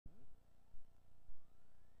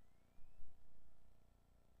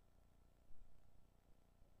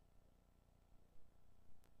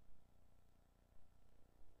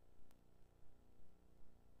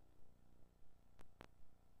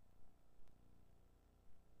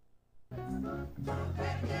You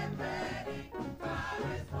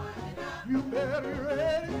better get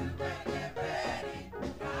ready.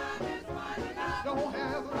 Don't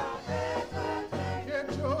hesitate.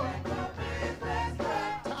 Get your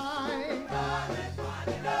time.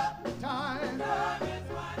 Time.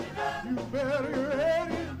 You better get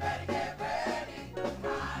ready.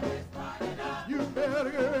 You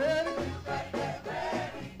better get ready.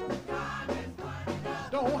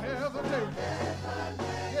 Don't hesitate.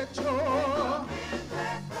 Get your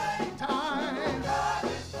time.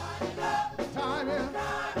 Time is.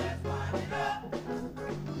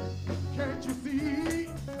 Can't you see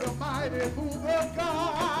the mighty move of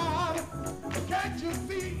God? Can't you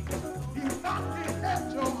see He's knocking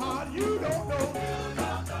at your heart? You don't know.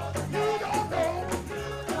 You don't know.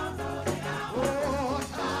 Oh,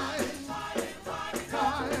 time.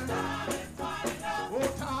 Time. Oh,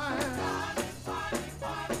 time.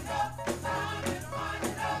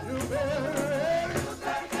 You better ready.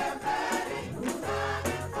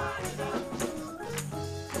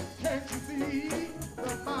 Can't you see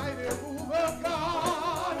the mighty move of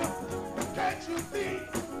God? Can't you see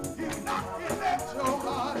He's knocking at your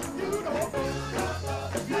heart? You don't know.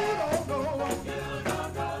 You don't know.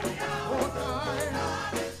 Oh, time.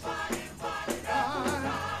 Time.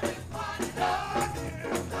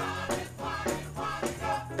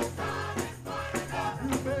 You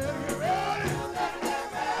better get ready. You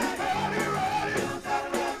better get ready.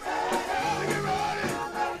 You better get ready.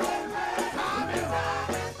 Time is.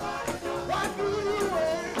 Why do you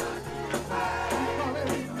wait? He's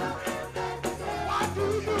coming. Why do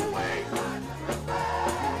you wait?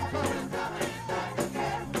 He's coming.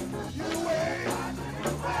 You wait.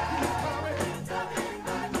 He's coming.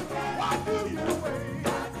 Why do you wait?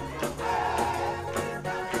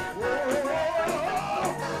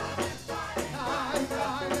 Whoa. Time,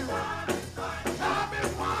 time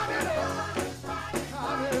is winding up.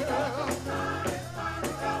 Time is.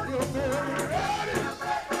 You better get ready.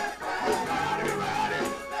 You better get ready.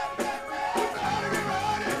 You better get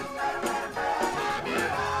ready. Time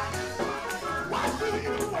is. Why do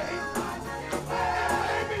you wait?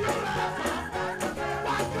 Maybe your last time.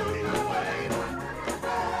 Why do you wait?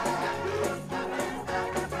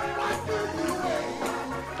 Why do you wait?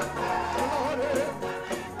 Lord,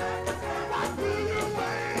 why do you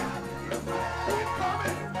wait? He's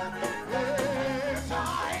coming. Yeah,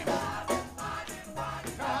 time.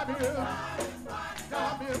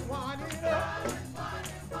 Time is winding up.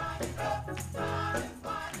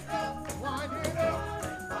 Winding up.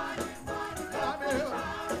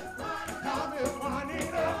 Time is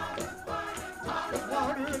winding up. Time is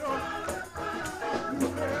winding up. You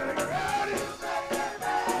better get ready. You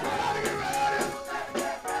better get ready.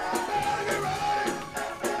 You better get ready.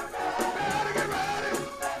 You better get ready.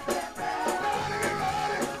 You better get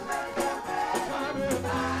ready. Time is.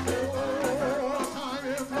 Oh, time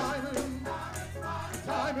is winding.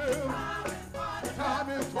 Time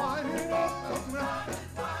is winding up.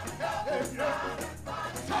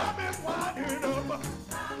 Time is winding up.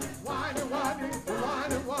 Winding, winding,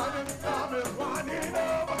 winding, winding. Time is winding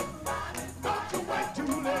up. Don't you wait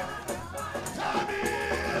too late. Time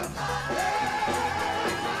is. Time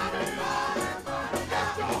is.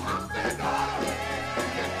 Get your house in order.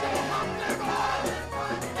 Get your house in order.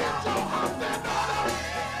 Get your house in order.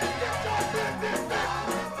 Get your business back.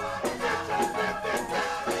 Get your business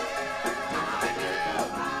back. Time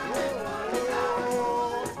is.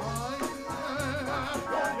 Oh, time is.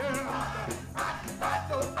 Oh, yeah.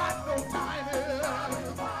 I know time is.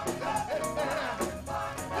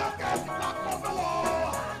 Look at the clock on the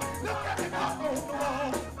wall. Look at the clock on the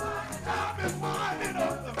wall. Time is winding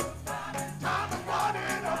up. Time is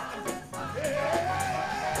winding up. Yeah.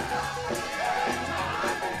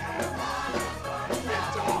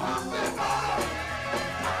 Get your house in order.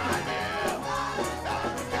 Time is.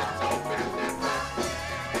 Get your business back.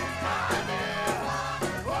 Time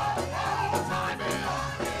is. Oh, time is.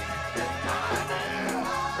 Time is.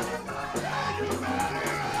 Yeah, you better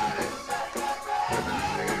get ready. You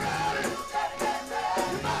better get ready.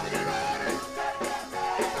 You better get ready.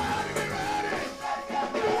 You better get ready.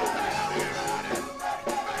 You better get ready.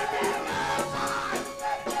 Maybe your last time.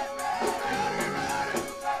 You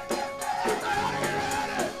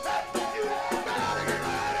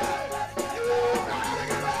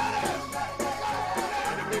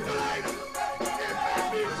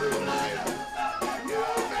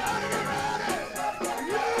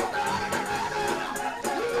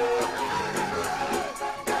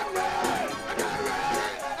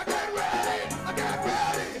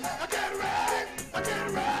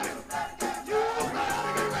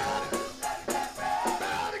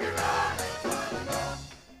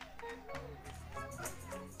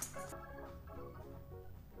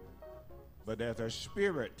But there's a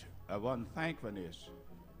spirit of unthankfulness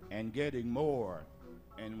and getting more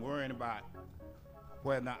and worrying about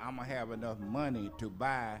whether I'm going to have enough money to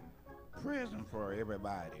buy prison for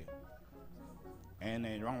everybody. And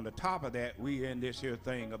then on the top of that, we in this here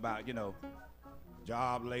thing about,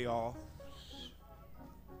 job layoffs.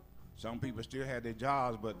 Some people still have their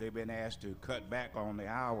jobs, but they've been asked to cut back on the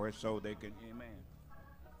hours so they can, amen.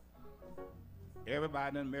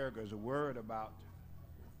 Everybody in America is worried about,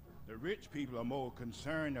 the rich people are more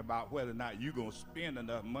concerned about whether or not you're going to spend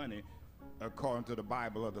enough money according to the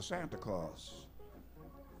Bible of the Santa Claus.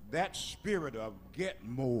 That spirit of get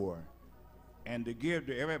more and to give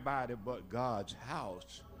to everybody but God's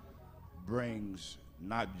house brings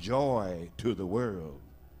not joy to the world,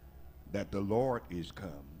 that the Lord is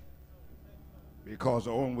come. Because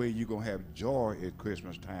the only way you're going to have joy at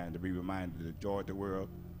Christmas time, to be reminded of the joy of the world,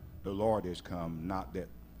 the Lord is come, not that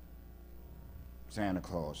Santa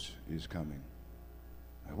Claus is coming.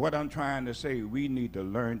 What I'm trying to say, we need to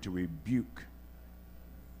learn to rebuke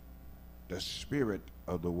the spirit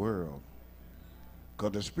of the world.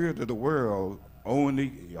 Because the spirit of the world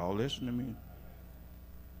only, y'all listen to me.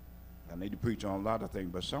 I need to preach on a lot of things,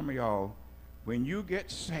 but some of y'all, when you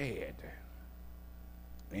get sad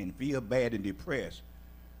and feel bad and depressed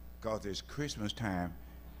because it's Christmas time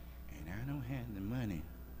and I don't have the money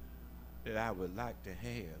that I would like to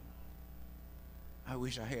have. I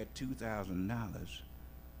wish I had $2,000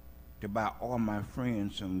 to buy all my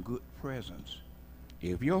friends some good presents.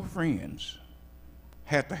 If your friends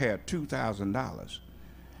have to have $2,000,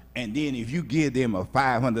 and then if you give them a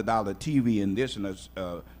 $500 TV and this and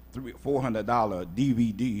a $400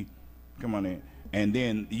 DVD, come on in, and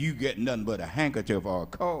then you get nothing but a handkerchief or a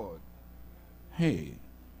card, hey,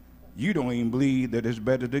 you don't even believe that it's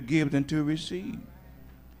better to give than to receive.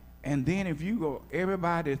 And then if you go,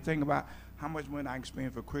 everybody think about how much money I can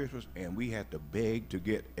spend for Christmas, and we have to beg to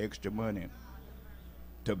get extra money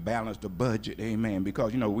to balance the budget, amen.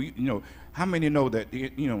 Because how many know that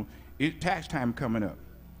it's tax time coming up?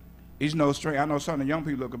 It's no strange. I know some of the young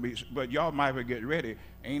people look at me, but y'all might have get ready.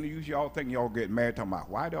 Ain't you y'all think y'all get married talking about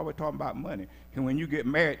why they always talking about money? And when you get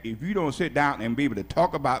married, if you don't sit down and be able to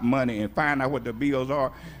talk about money and find out what the bills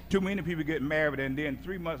are, too many people get married and then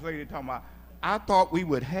 3 months later talking about, I thought we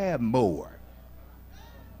would have more.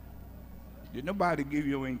 Did nobody give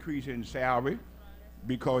you an increase in salary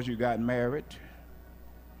because you got married?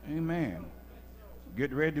 Amen.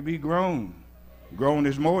 Get ready to be grown. Grown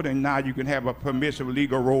is more than now you can have a permissive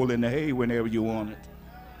legal roll in the hay whenever you want it.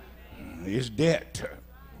 It's debt.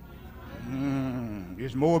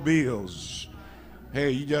 It's more bills.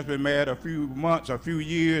 Hey, you just been married a few months, a few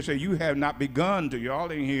years, and you have not begun to.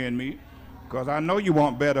 Y'all ain't hearing me. Because I know you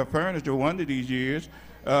want better furniture one of these years.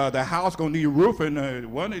 The house going to need roofing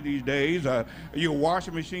one of these days. Your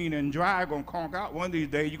washing machine and dryer going to conk out one of these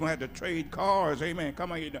days. You're going to have to trade cars. Amen.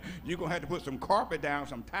 Come on. You're going to have to put some carpet down,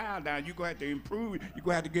 some tile down. You're going to have to improve. You're going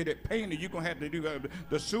to have to get it painted. You're going to have to do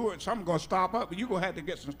the sewer. Something's going to stop up. You're going to have to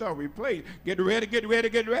get some stuff replaced. Get ready, get ready,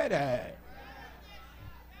 get ready.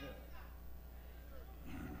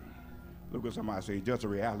 Look at somebody say, just a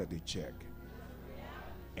reality check.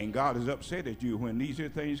 And God is upset at you when these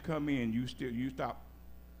things come in. You stop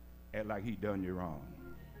act like He done you wrong.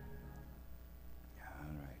 All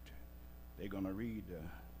right, they're gonna read the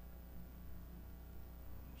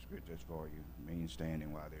scriptures for you. Remain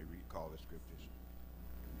standing while they call the scriptures.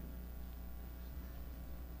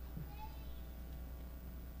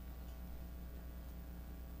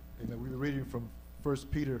 Amen. We're reading from 1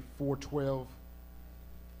 Peter 4:12,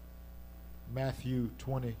 Matthew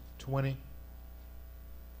 20:20.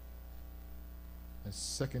 And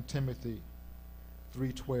 2 Timothy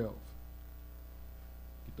 3:12. Get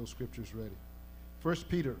those scriptures ready. 1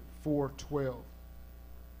 Peter 4:12.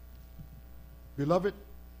 Beloved,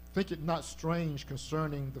 think it not strange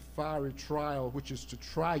concerning the fiery trial which is to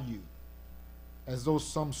try you, as though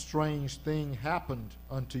some strange thing happened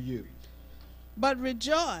unto you. But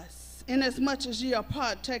rejoice, inasmuch as ye are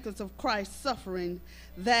partakers of Christ's suffering,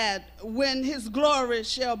 that when his glory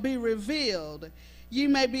shall be revealed, ye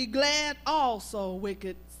may be glad also with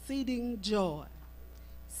exceeding joy.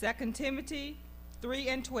 2 Timothy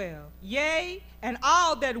 3:12. Yea, and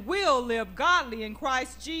all that will live godly in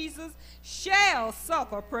Christ Jesus shall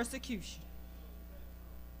suffer persecution.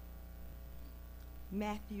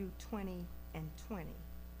 Matthew 20:20.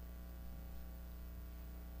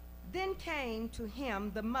 Then came to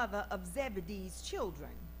him the mother of Zebedee's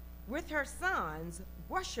children, with her sons,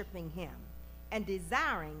 worshiping him and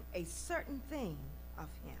desiring a certain thing of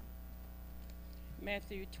him.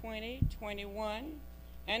 Matthew 20:21.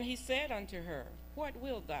 And he said unto her, What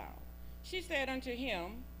wilt thou? She said unto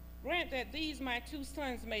him, Grant that these my two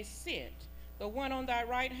sons may sit, the one on thy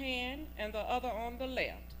right hand and the other on the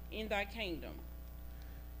left, in thy kingdom.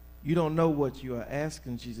 You don't know what you are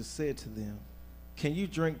asking, Jesus said to them. Can you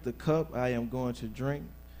drink the cup I am going to drink?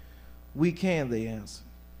 We can, they answered.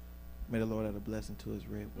 May the Lord add a blessing to his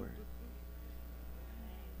read word.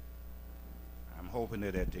 I'm hoping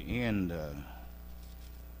that at the end of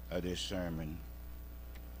this sermon,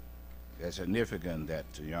 it's significant that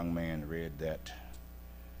the young man read that.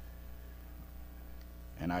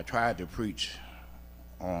 And I tried to preach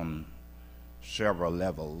on several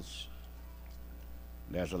levels.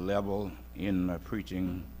 There's a level in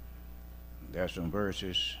preaching. There's some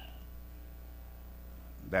verses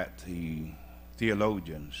that the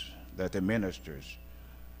theologians, that the ministers,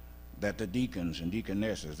 that the deacons and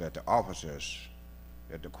deaconesses, that the officers,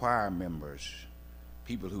 that the choir members,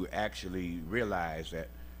 people who actually realize that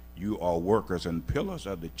you are workers and pillars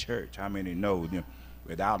of the church. How many know,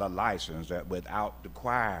 without a license, that without the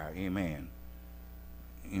choir, amen,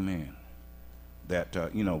 amen, that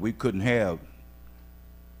we couldn't have,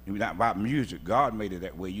 not about music. God made it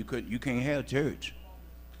that way. You can't have church.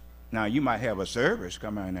 Now you might have a service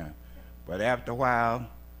come on now, but after a while,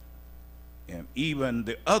 and even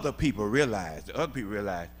the other people realized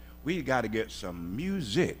we got to get some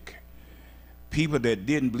music. People that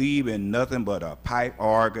didn't believe in nothing but a pipe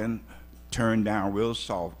organ turned down real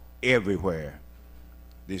soft everywhere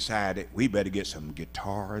decided we better get some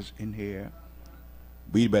guitars in here.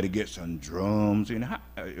 We better get some drums in.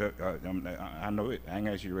 I know it. I ain't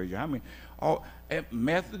ask you to raise your hand. I mean, all at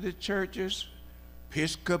Methodist churches,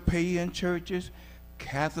 Episcopalian churches,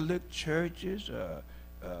 Catholic churches.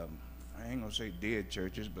 I ain't gonna say dead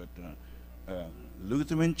churches, but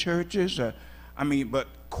Lutheran churches. But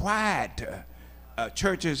quiet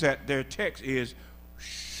churches that their text is,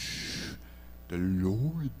 "Shh, the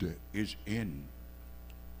Lord is in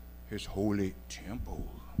his holy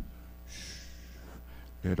temple.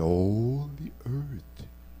 Let all the earth."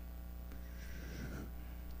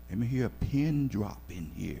 Let me hear a pin drop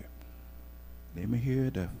in here. Let me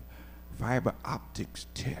hear the fiber optics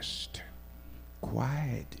test.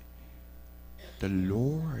 Quiet. The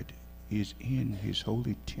Lord is in his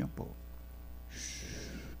holy temple.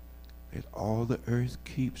 Let all the earth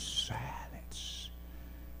keep silence.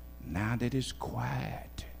 Now that it's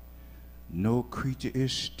quiet, no creature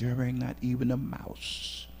is stirring, not even a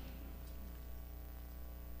mouse.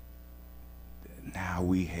 Now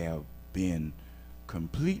we have been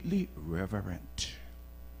completely reverent,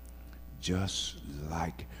 just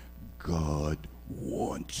like God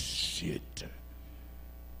wants it,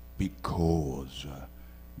 because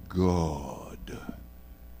God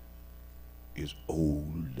is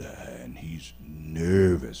old and he's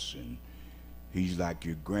nervous and he's like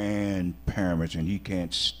your grandparents and he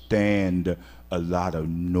can't stand a lot of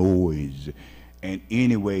noise. And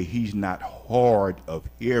anyway, he's not hard of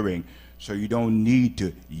hearing, so you don't need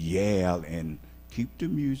to yell and keep the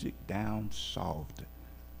music down soft.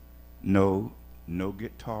 No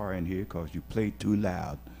guitar in here because you play too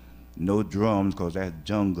loud. No drums because that's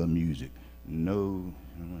jungle music. No.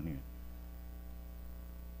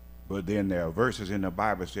 But then there are verses in the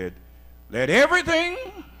Bible said, let everything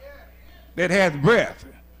that has breath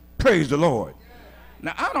praise the Lord.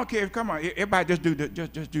 Now I don't care if, come on, everybody just do this,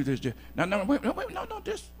 just do this. No, wait, no,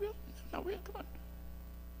 this, no, come on.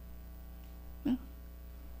 No.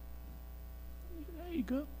 There you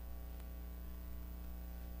go.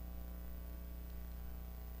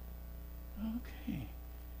 Okay.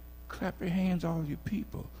 Clap your hands, all you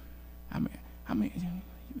people. I mean,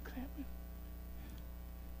 you clapping?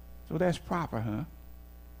 So that's proper, huh?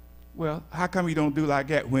 Well, how come you don't do like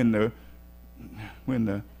that when the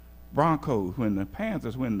Broncos, when the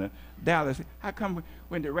Panthers, when the Dallas? How come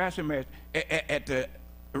when the wrestling match at the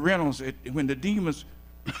Reynolds, when the Demons?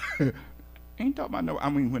 Ain't talking about no. I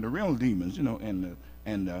mean, when the Reynolds Demons, and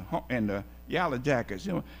the Yellow Jackets,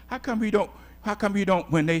 how come you don't? How come you don't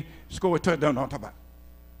when they score a touchdown? Don't talk about.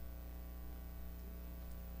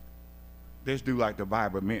 Let's do like the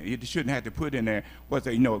Bible. Man, you shouldn't have to put in there what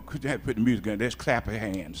they could have to put the music in. Let's clap your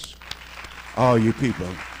hands, all you people.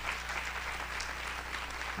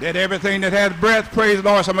 Let everything that has breath praise the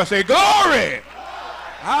Lord. Somebody say glory,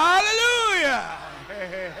 hallelujah. Hey,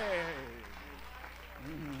 hey, hey.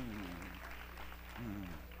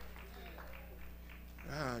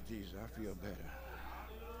 Ah, Jesus, I feel better.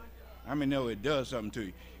 I mean, no, it does something to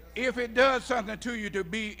you. If it does something to you to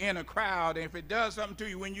be in a crowd, and if it does something to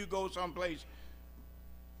you when you go someplace,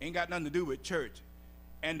 ain't got nothing to do with church,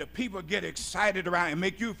 and the people get excited around and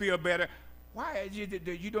make you feel better, why is it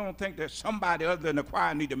that you don't think that somebody other than the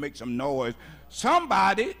choir need to make some noise?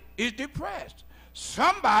 Somebody is depressed.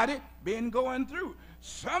 Somebody been going through.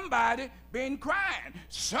 Somebody been crying.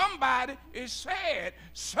 Somebody is sad.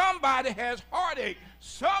 Somebody has heartache.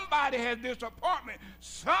 Somebody has disappointment.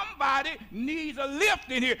 Somebody needs a lift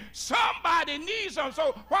in here. Somebody needs some.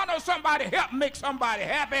 So why don't somebody help make somebody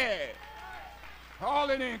happy? Call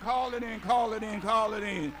it in, call it in, call it in, call it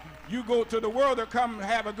in. You go to the world to come and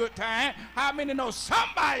have a good time. How many know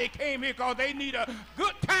somebody came here because they need a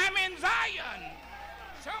good time in Zion?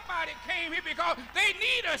 Somebody came here because they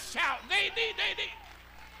need a shout.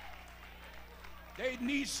 They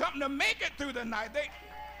need something to make it through the night.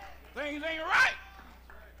 Things ain't right.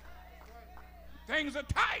 Things are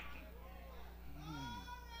tight.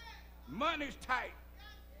 Money's tight.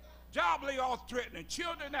 Job layoff threatening.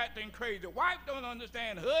 Children acting crazy. Wife don't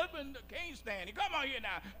understand. Husband can't stand it. Come on here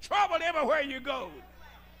now. Trouble everywhere you go.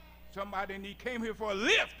 Somebody came here for a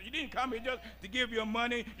lift. You didn't come here just to give you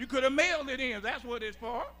money. You could have mailed it in. That's what it's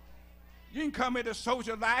for. You didn't come here to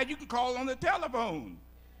socialize. You can call on the telephone.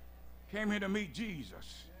 Came here to meet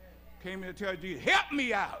Jesus. Came here to tell Jesus, help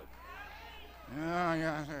me out.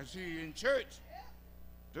 Yeah, see, in church,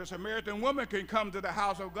 this Samaritan woman can come to the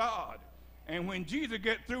house of God. And when Jesus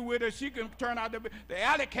gets through with her, she can turn out to be, the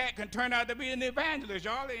alley cat can turn out to be an evangelist.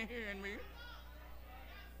 Y'all ain't hearing me.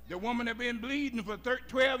 The woman that been bleeding for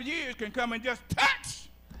 12 years can come and just touch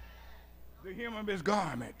the hem of his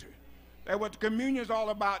garment. That's what the communion is all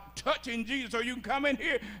about, touching Jesus. So you can come in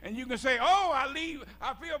here and you can say, oh,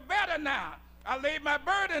 I feel better now. I laid my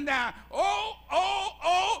burden down.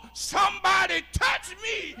 Oh, somebody touched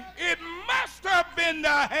me. It must have been the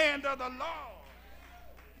hand of the Lord.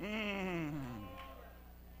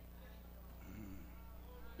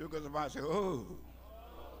 Look at somebody and say, oh,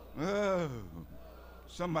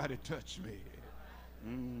 somebody touched me.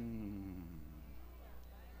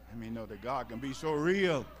 I mean, know that God can be so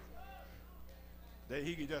real that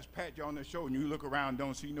he can just pat you on the shoulder and you look around and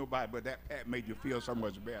don't see nobody, but that pat made you feel so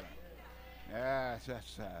much better. That's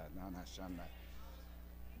sad. No, not something.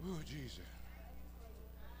 Oh, Jesus.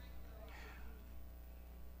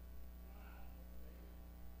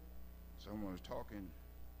 Someone was talking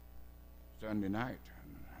Sunday night,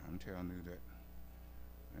 and I'm telling you that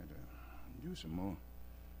do some more.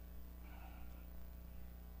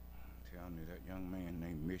 I'm telling you that young man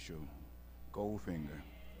named Mitchell Goldfinger,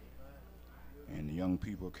 and the young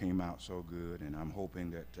people came out so good, and I'm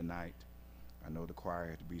hoping that tonight, I know the choir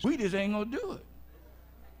has to be. We just ain't gonna do it.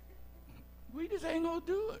 We just ain't gonna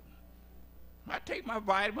do it. I take my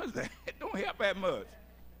vitamins. That don't help that much.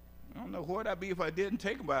 I don't know what I'd be if I didn't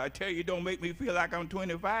take them, but I tell you, it don't make me feel like I'm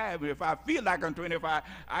 25. If I feel like I'm 25,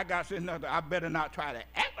 I got to say nothing. I better not try to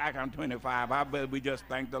act like I'm 25. I better we just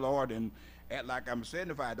thank the Lord and act like I'm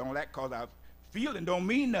 75. Don't act because I feeling don't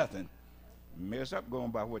mean nothing. Mess up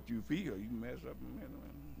going by what you feel. You mess up,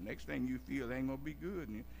 next thing you feel ain't gonna be good.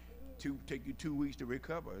 And take you 2 weeks to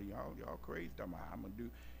recover. Y'all crazy. I'm gonna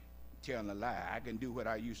telling a lie. I can do what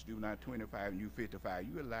I used to do when I'm 25 and you 55.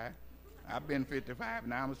 You a lie. I've been 55,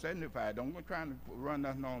 now I'm 75. Don't go trying to run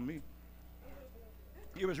nothing on me.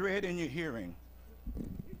 It was read in your hearing.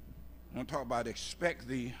 I'm going to talk about expect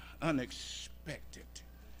the unexpected.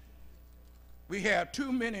 We have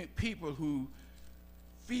too many people who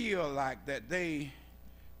feel like that the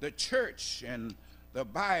church and the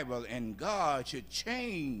Bible and God should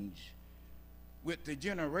change with the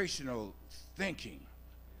generational thinking.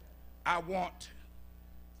 I want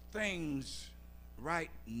things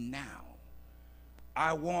right now.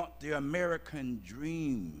 I want the American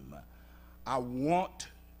dream. I want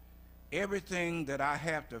everything that I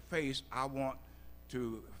have to face. I want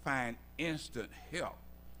to find instant help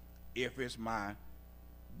if it's my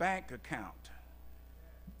bank account.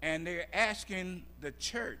 And they're asking the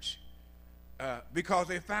church because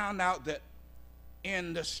they found out that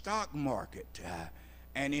in the stock market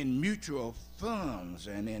and in mutual funds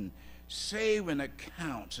and in saving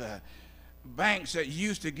accounts, banks that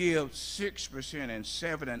used to give 6% and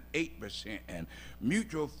 7 and 8%, and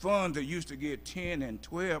mutual funds that used to give 10 and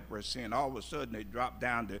 12%, all of a sudden they dropped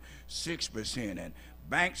down to 6%. And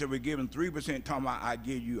banks that were giving 3%, talking about I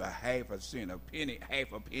give you a half a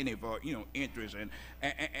penny for interest, and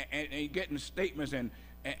getting statements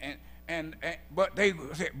but they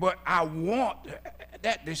said, but I want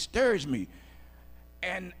that disturbs me,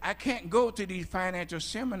 and I can't go to these financial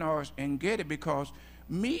seminars and get it because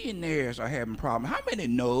millionaires are having problems. How many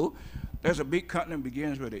know there's a big company that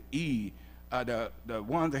begins with an E? The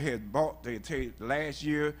ones that had bought, they say last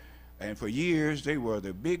year, and for years they were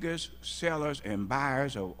the biggest sellers and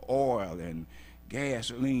buyers of oil and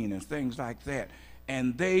gasoline and things like that.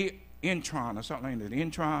 And Enron or something like that.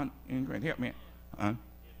 Enron, help me.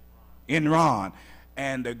 Enron.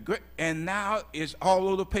 And now it's all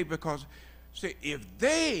over the paper because, see, if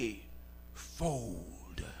they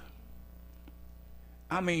fold,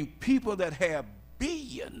 I mean, people that have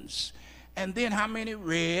billions, and then how many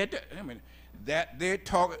read? I mean, that they're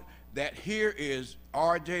talking. That here is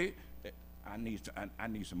RJ. I need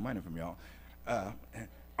some money from y'all.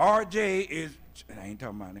 RJ is. I ain't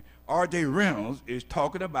talking about it. RJ Reynolds is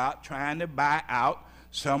talking about trying to buy out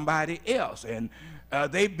somebody else, and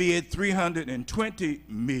they bid $320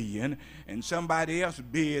 million, and somebody else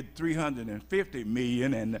bid $350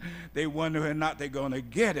 million, and they wonder whether or not they're going to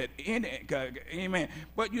get it in it. Amen.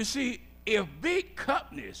 But you see, if big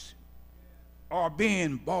companies are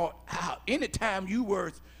being bought out, anytime you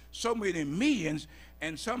worth so many millions,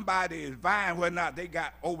 and somebody is buying whether or not they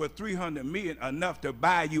got over 300 million enough to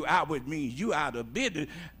buy you out, which means you out of business,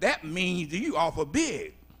 that means you offer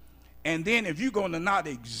big. And then if you're going to not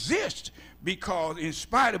exist, because in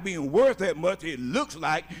spite of being worth that much, it looks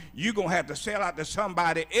like you're going to have to sell out to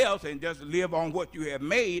somebody else and just live on what you have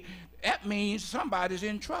made, that means somebody's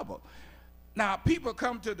in trouble. Now, people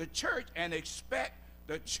come to the church and expect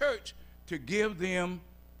the church to give them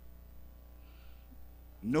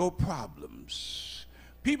no problems.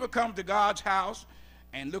 People come to God's house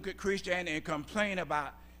and look at Christianity and complain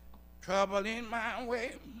about trouble in my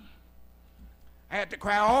way. I had to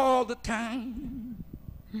cry all the time.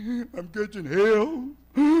 I'm catching hell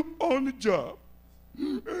on the job.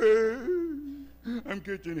 I'm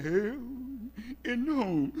catching hell in the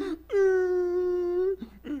home.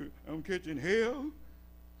 I'm catching hell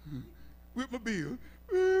with my bill.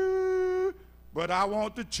 But I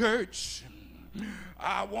want the church.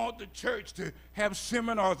 I want the church to have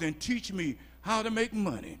seminars and teach me how to make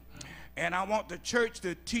money. And I want the church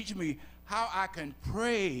to teach me how I can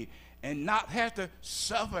pray and not have to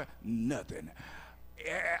suffer nothing.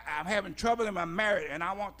 I'm having trouble in my marriage, and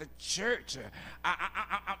I want the church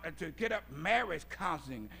to get up marriage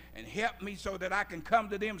counseling and help me so that I can come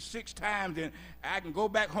to them 6 times and I can go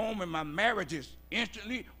back home and my marriage is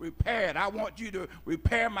instantly repaired. I want you to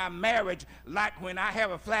repair my marriage like when I have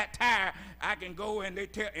a flat tire, I can go and they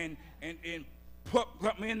tell and put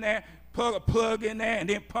something in there, plug a plug in there, and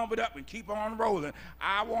then pump it up and keep on rolling.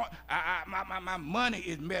 I want, my money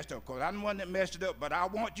is messed up, of course. I'm the one that messed it up, but I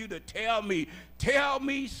want you to tell me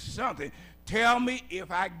something. Tell me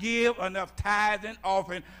if I give enough tithes and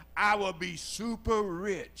offering, I will be super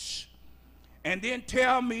rich. And then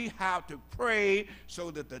tell me how to pray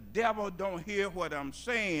so that the devil don't hear what I'm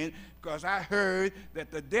saying, because I heard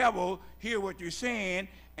that the devil hear what you're saying,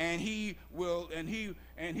 and he'll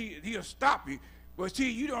stop you. But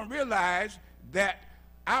see, you don't realize that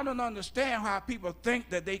I don't understand how people think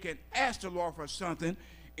that they can ask the Lord for something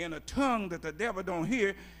in a tongue that the devil don't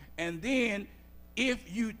hear, and then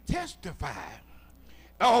if you testify,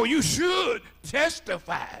 oh, you should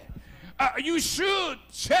testify. You should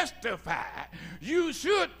testify. You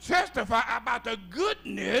should testify about the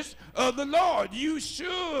goodness of the Lord. You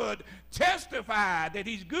should testify that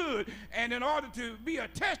he's good. And in order to be a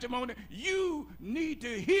testimony, you need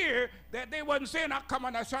to hear that they wasn't saying, "I'll come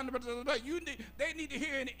on that Sunday." They need to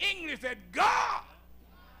hear in English that God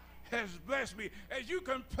has blessed me. As you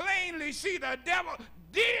can plainly see, the devil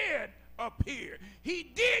did appear.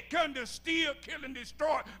 He did come to steal, kill, and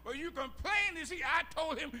destroy. But you can plainly see, I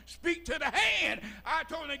told him, speak to the hand. I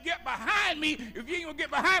told him, get behind me. If you ain't going to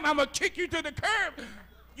get behind me, I'm going to kick you to the curb.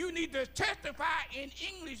 You need to testify in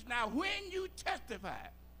English. Now, when you testify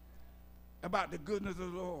about the goodness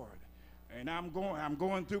of the Lord, and I'm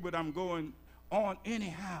going through, but I'm going on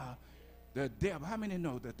anyhow, the devil, how many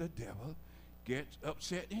know that the devil gets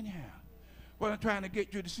upset anyhow? What I'm trying to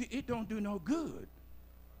get you to see, it don't do no good.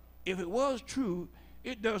 If it was true,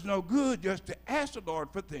 it does no good just to ask the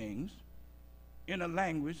Lord for things in a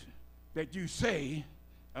language that you say,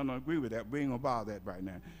 I don't agree with that, we ain't gonna bother that right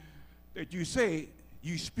now, that you say,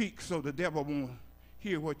 you speak so the devil won't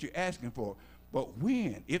hear what you're asking for. But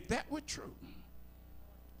if that were true,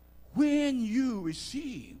 when you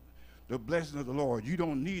receive the blessing of the Lord, you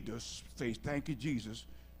don't need to say, thank you, Jesus,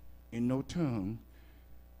 in no tongue.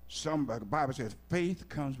 The Bible says faith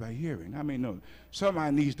comes by hearing. I mean, no,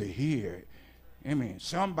 somebody needs to hear it. Amen.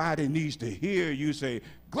 Somebody needs to hear you say,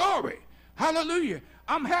 glory, hallelujah,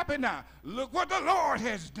 I'm happy now. Look what the Lord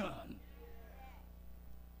has done.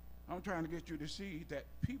 I'm trying to get you to see that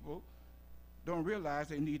people don't realize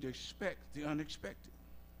they need to expect the unexpected.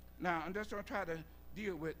 Now, I'm just going to try to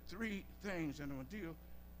deal with 3 things, and I'm going to deal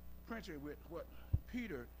principally with what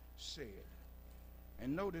Peter said.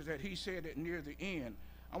 And notice that he said it near the end.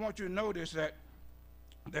 I want you to notice that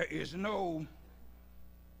there is no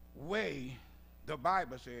way, the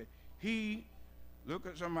Bible said, he Look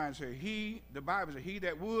at somebody and say, the Bible says, he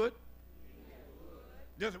that would,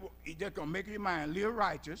 just going to make your mind live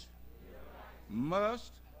righteous,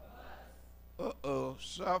 must,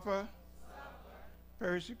 suffer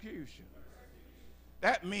persecution.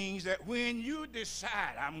 That means that when you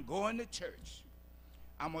decide, I'm going to church,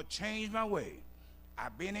 I'm going to change my way.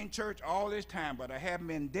 I've been in church all this time, but I haven't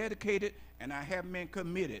been dedicated and I haven't been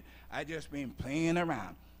committed. I just been playing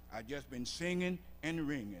around. I just been singing and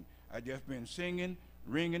ringing. I just been singing,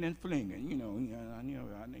 ringing, and flinging.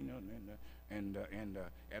 And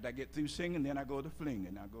as I get through singing, then I go to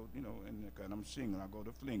flinging. I go, and because I'm singing, I go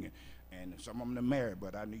to flinging. And some of them are married,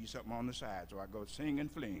 but I need something on the side, so I go sing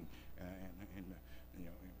and fling.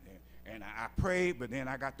 And I pray, but then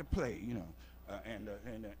I got to play,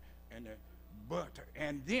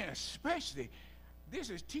 and then especially, this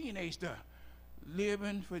is teenage stuff,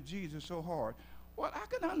 living for Jesus so hard. Well, I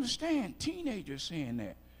can understand teenagers saying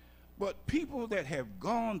that. But people that have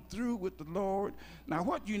gone through with the Lord,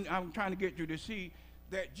 now I'm trying to get you to see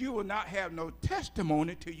that you will not have no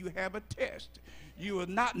testimony till you have a test. You will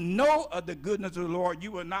not know of the goodness of the Lord.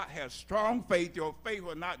 You will not have strong faith. Your faith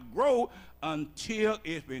will not grow until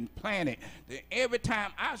it's been planted. Then every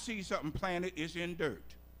time I see something planted, it's in dirt.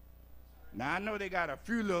 Now, I know they got a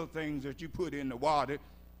few little things that you put in the water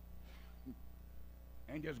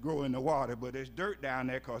and just grow in the water, but there's dirt down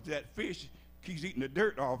there because that fish keeps eating the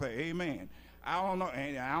dirt off it. Amen. I don't know,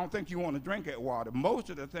 and I don't think you want to drink that water.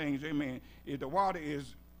 Most of the things, amen, if the water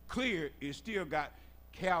is clear, it still got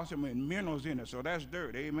calcium and minerals in it, so that's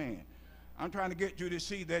dirt. Amen. I'm trying to get you to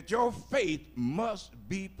see that your faith must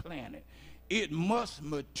be planted. It must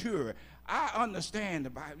mature. I understand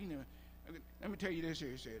the Bible. Let me tell you this here.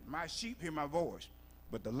 It said, my sheep hear my voice,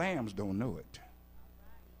 but the lambs don't know it.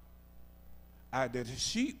 The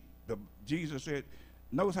sheep, Jesus said,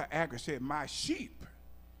 notice how accurate said, my sheep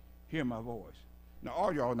hear my voice. Now,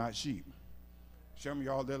 all y'all not sheep. Some of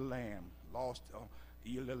y'all little lamb, lost,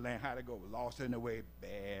 your little lamb, how'd it go? Lost in the way,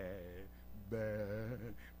 bad,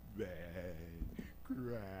 bad, bad,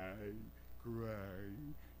 cry, cry,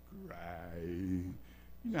 cry.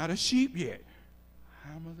 You're not a sheep yet.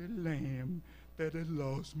 I'm a little lamb that has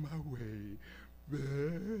lost my way.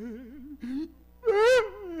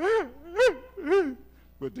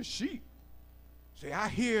 But the sheep say, I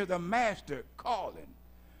hear the master calling.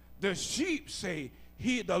 The sheep say,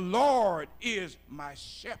 the Lord is my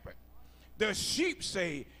shepherd. The sheep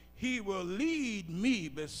say, he will lead me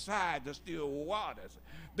beside the still waters.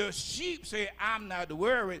 The sheep say, I'm not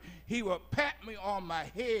worried. He will pat me on my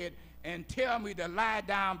head and tell me to lie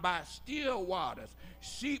down by still waters.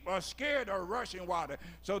 Sheep are scared of rushing water.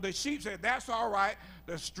 So the sheep said, that's all right.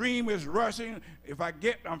 The stream is rushing.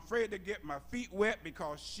 I'm afraid to get my feet wet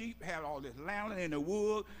because sheep have all this lanolin in the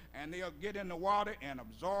wool, and they'll get in the water and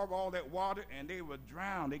absorb all that water, and they will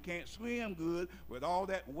drown. They can't swim good with all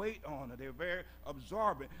that weight on it. They're very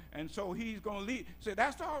absorbent. And so he's going to lead. Say,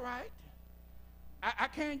 that's all right. I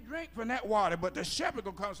can't drink from that water, but the shepherd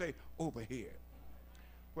will come and say, over here,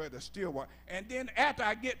 where the still water. And then after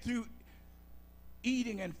I get through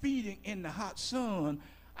eating and feeding in the hot sun,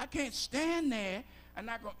 I can't stand there. I'm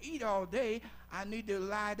not going to eat all day. I need to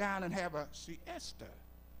lie down and have a siesta.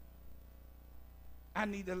 I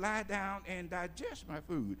need to lie down and digest my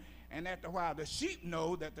food. And after a while, the sheep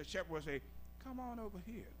know that the shepherd will say, come on over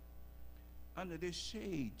here under this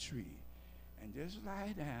shade tree and just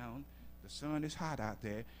lie down. The sun is hot out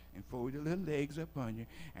there, and fold your little legs up on you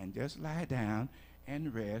and just lie down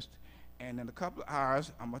and rest. And in a couple of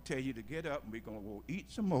hours, I'm going to tell you to get up, and we're going to go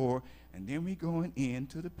eat some more, and then we're going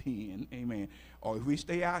into the pen. Amen. Or if we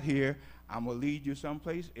stay out here, I'm going to lead you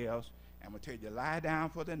someplace else. I'm going to tell you to lie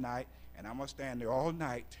down for the night, and I'm going to stand there all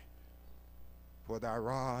night for thy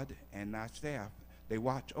rod and thy staff. They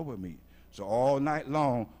watch over me. So all night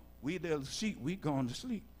long, we little sheep, we going to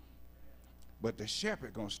sleep. But the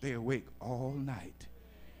shepherd going to stay awake all night.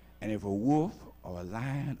 And if a wolf or a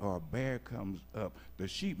lion or a bear comes up, the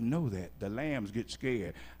sheep know that. The lambs get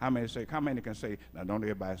scared. How many can say, now don't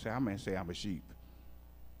everybody say, how many say I'm a sheep?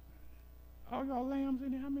 All y'all lambs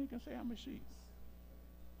in here, how many can say I'm a sheep?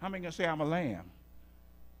 How many can say I'm a lamb?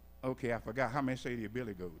 Okay, I forgot. How many say they're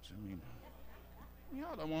billy goats?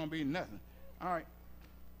 Y'all don't want to be nothing. All right.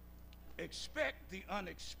 Expect the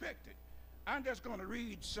unexpected. I'm just going to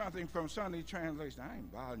read something from Sunday translation. I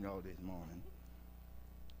ain't bothering y'all this morning.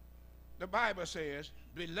 The Bible says,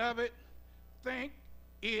 beloved, think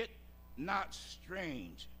it not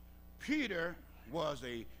strange. Peter was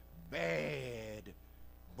a bad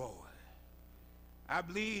boy. I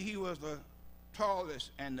believe he was the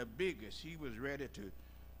tallest and the biggest. He was ready to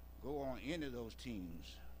go on any of those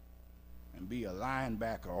teams and be a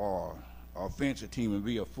linebacker or offensive team and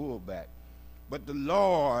be a fullback. But the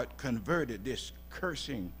Lord converted this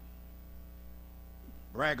cursing,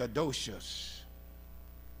 braggadocious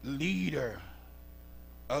leader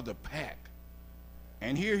of the pack.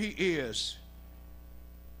 And here he is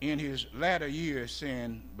in his latter years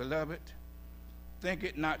saying, beloved, think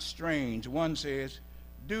it not strange. One says,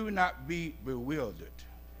 do not be bewildered.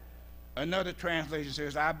 Another translation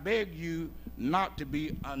says, I beg you not to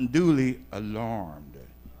be unduly alarmed.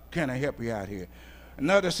 Can I help you out here?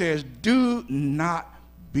 Another says, do not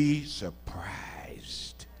be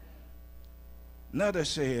surprised. Another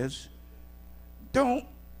says, don't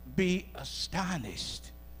be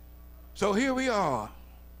astonished. So here we are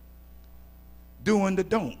doing the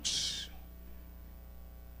don'ts.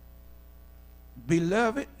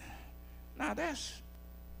 Beloved, now that's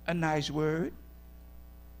a nice word.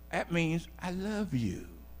 That means I love you.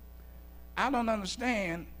 I don't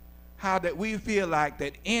understand how that we feel like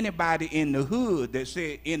that anybody in the hood that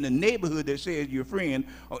said, in the neighborhood that says your friend,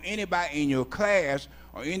 or anybody in your class,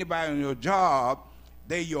 or anybody on your job,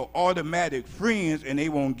 they your automatic friends and they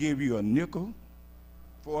won't give you a nickel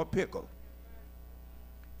for a pickle.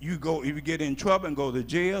 You go, if you get in trouble and go to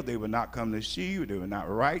jail, they will not come to see you, they will not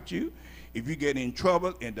write you. If you get in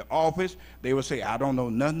trouble in the office, they will say, I don't know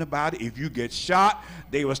nothing about it. If you get shot,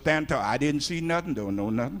 they will stand tall. I didn't see nothing, don't know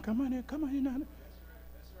nothing. Come on here, nothing.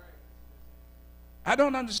 I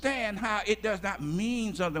don't understand how it does not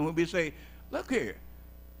mean something when we say, look here,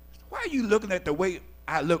 why are you looking at the way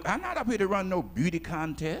I look? I'm not up here to run no beauty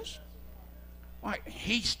contest. Why,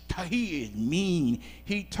 he is mean.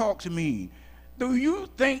 He talks mean. Do you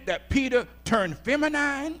think that Peter turned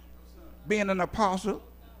feminine being an apostle?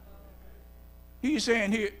 He's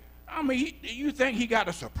saying here, I mean, you think he got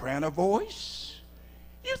a soprano voice?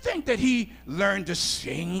 You think that he learned to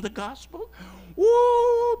sing the gospel?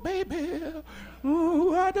 Ooh, baby,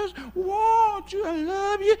 ooh, I just want you. I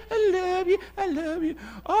love you, I love you, I love you.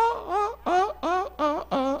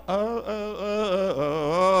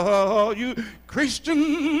 Oh, you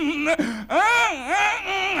Christian. I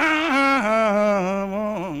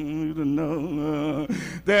want you to know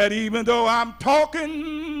that even though I'm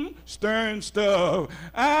talking stern stuff,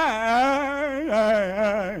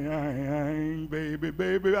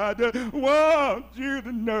 baby, I just want you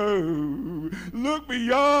to know. Look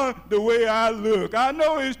beyond the way I look. I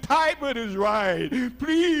know it's tight, but it's right.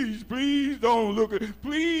 Please, please don't look at.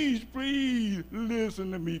 Please, please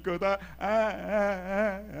listen to me, 'cause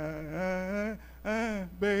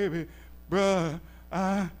baby, bruh,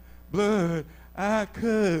 blood,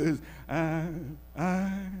 cuz I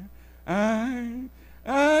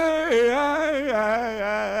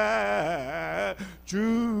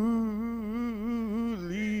truly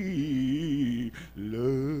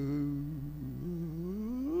love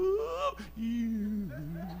you.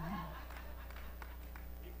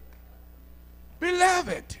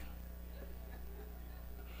 Beloved,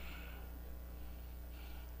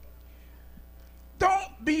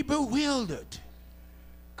 don't be bewildered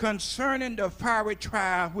concerning the fiery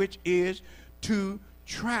trial which is to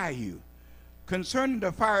try you. Concerning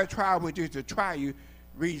the fiery trial which is to try you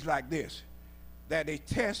reads like this, that a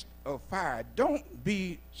test of fire, don't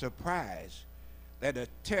be surprised that a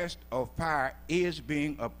test of fire is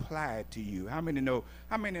being applied to you. How many know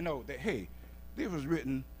that, hey, this was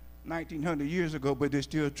written 1900 years ago, but it's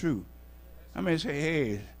still true? How many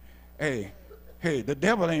say, hey, the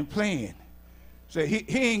devil ain't playing. Say,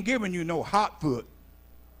 he ain't giving you no hot foot.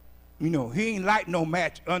 You know, he ain't light no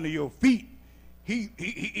match under your feet.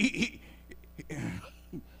 He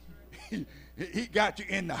got you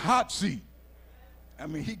in the hot seat. I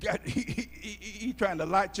mean, he trying to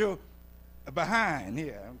light your behind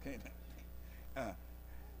here. Okay.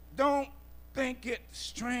 Don't think it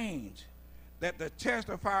strange that the test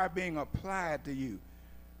of fire being applied to you.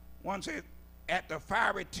 One says, at the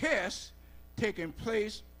fiery test taking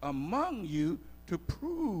place among you to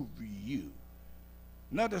prove you.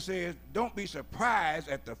 Another says, don't be surprised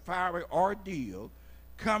at the fiery ordeal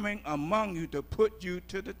coming among you to put you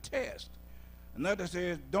to the test. Another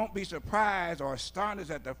says, don't be surprised or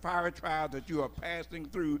astonished at the fiery trial that you are passing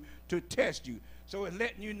through to test you. So it's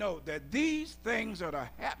letting you know that these things that are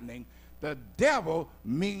happening, the devil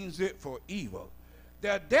means it for evil.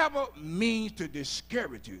 The devil means to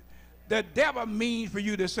discourage you. The devil means for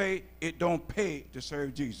you to say, it don't pay to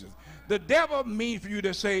serve Jesus. The devil means for you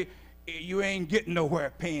to say, you ain't getting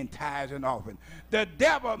nowhere paying tithes and offering. The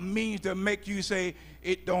devil means to make you say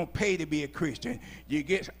it don't pay to be a Christian. You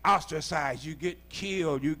get ostracized, you get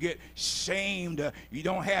killed, you get shamed, you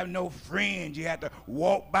don't have no friends, you have to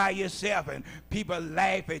walk by yourself and people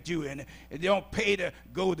laugh at you, and it don't pay to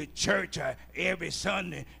go to church every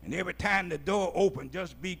Sunday and every time the door open,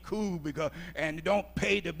 just be cool, because, and it don't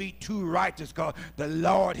pay to be too righteous, because the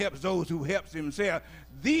Lord helps those who helps himself.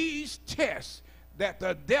 These tests that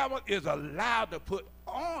the devil is allowed to put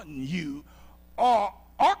on you are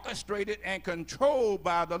orchestrated and controlled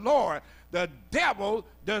by the Lord. The devil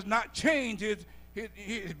does not change his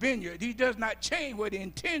vineyard. He does not change what he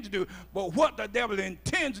intends to do. But what the devil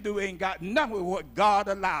intends to do ain't got nothing with what God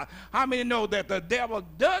allows. How many know that the devil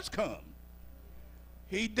does come?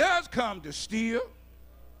 He does come to steal.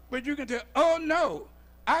 But you can tell, oh no,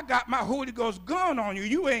 I got my Holy Ghost gun on you.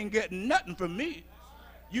 You ain't getting nothing from me.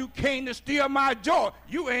 You came to steal my joy.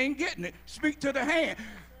 You ain't getting it. Speak to the hand.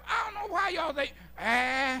 I don't know why y'all think,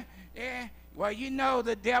 yeah. Well, you know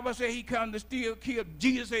the devil said he come to steal, kill.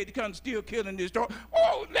 Jesus said he come to steal, kill, and destroy.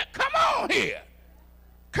 Oh, come on here.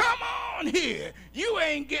 Come on here. You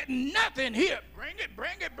ain't getting nothing here. Bring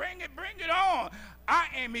it on. I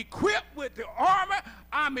am equipped with the armor.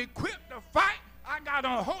 I'm equipped to fight. I got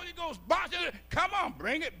on Holy Ghost box. Come on,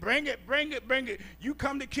 bring it. You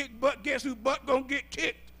come to kick butt, guess who butt gonna get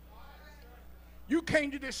kicked? You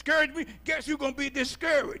came to discourage me, guess who gonna be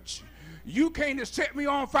discouraged? You came to set me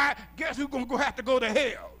on fire, guess who gonna have to go to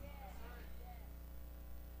hell?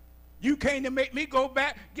 You came to make me go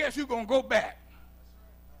back, guess who gonna go back?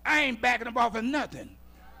 I ain't backing them off of nothing.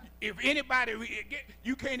 If anybody,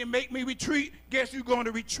 you came to make me retreat, guess who's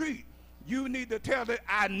gonna retreat? You need to tell that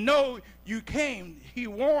I know you came. He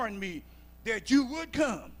warned me that you would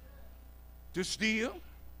come to steal,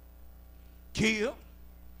 kill,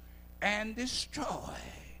 and destroy.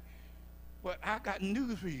 But I got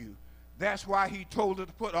news for you. That's why he told us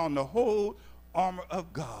to put on the whole armor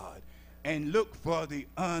of God and look for the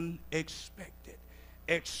unexpected.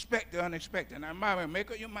 Expect the unexpected. Now,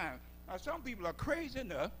 make up your mind. Now, some people are crazy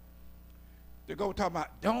enough to go talk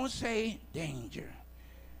about, don't say danger.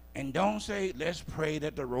 And don't say, let's pray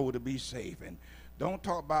that the road will be safe. And don't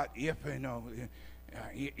talk about if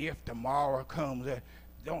tomorrow comes.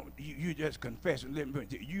 You just confess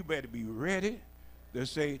it. You better be ready to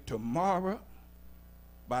say, tomorrow,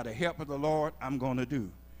 by the help of the Lord, I'm going to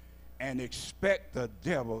do. And expect the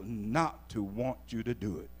devil not to want you to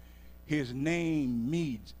do it. His name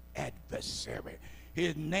means adversary.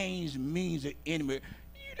 His name means the enemy.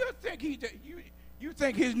 You don't think you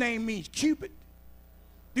think his name means Cupid?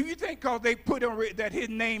 Do you think because they put on it that his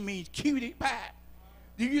name means cutie pie?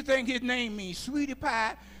 Do you think his name means sweetie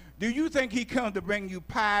pie? Do you think he comes to bring you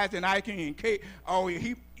pies and ice cream and cake? Oh,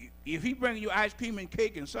 if he brings you ice cream and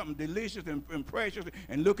cake and something delicious and precious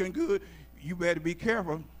and looking good, you better be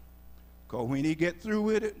careful. Because when he get through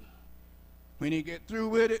with it, when he get through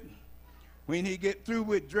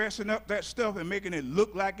with dressing up that stuff and making it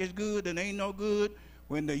look like it's good and ain't no good,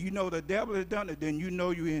 when you know the devil has done it, then you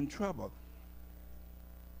know you're in trouble.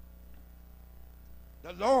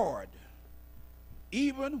 The Lord,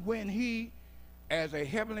 even when he, as a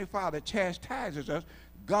heavenly Father, chastises us,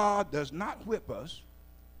 God does not whip us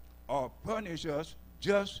or punish us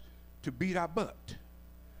just to beat our butt.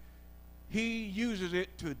 He uses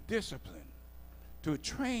it to discipline, to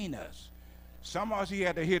train us. Some of us, he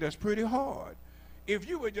had to hit us pretty hard. If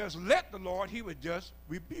you would just let the Lord, he would just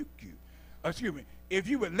rebuke you. Excuse me. If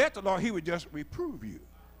you would let the Lord, he would just reprove you.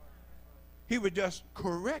 He would just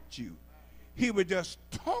correct you. He would just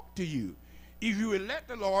talk to you. If you would let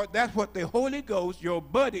the Lord, that's what the Holy Ghost, your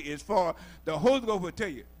buddy, is for. The Holy Ghost will tell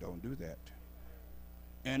you, don't do that.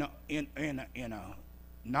 In a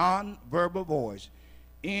non-verbal voice,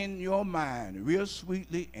 in your mind, real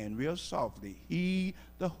sweetly and real softly, he,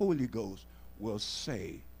 the Holy Ghost, will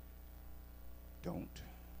say, don't.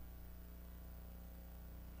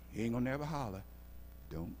 He ain't gonna never holler,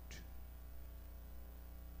 don't.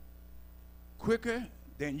 Quicker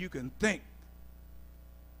than you can think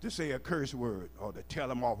to say a curse word or to tell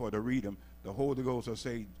them off or to read them, the Holy Ghost will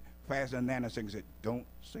say, faster than nanosecond, say, don't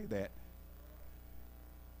say that.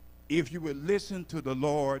 If you would listen to the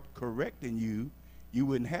Lord correcting you, you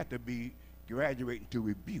wouldn't have to be graduating to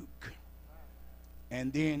rebuke.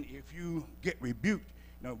 And then if you get rebuked,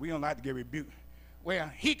 we don't like to get rebuked. Well,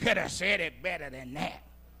 he could have said it better than that.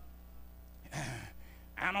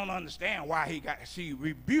 I don't understand why he got, see,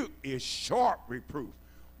 rebuke is sharp reproof.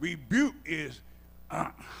 Rebuke is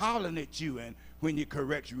hollering at you, and when you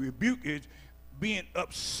correct you, rebuke is being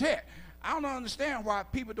upset. I don't understand why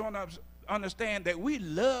people don't understand that we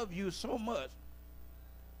love you so much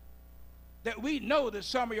that we know that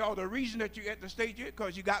some of y'all, the reason that you're at the stage here,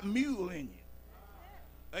 because you got mule in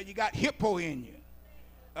you. You got hippo in you.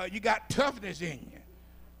 You got toughness in you.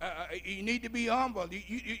 You need to be humble.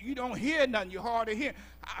 You don't hear nothing. You're hard to hear.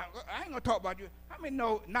 I ain't going to talk about you. How many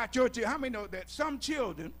know, not your children, how many know that some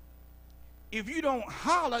children, if you don't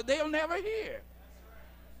holler, they'll never hear?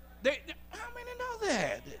 How many know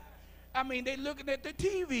that? I mean, they looking at the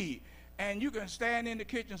TV, and you can stand in the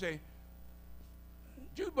kitchen and say,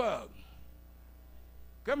 Jubug,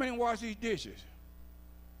 come in and wash these dishes.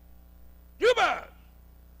 Jubug!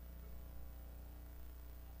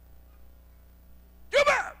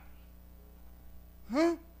 Jubug!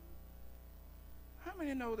 Huh? How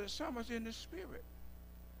many know that summer's in the spirit?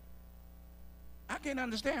 I can't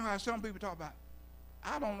understand how some people talk about,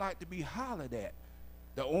 I don't like to be hollered at.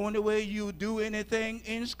 The only way you do anything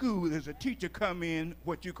in school is a teacher come in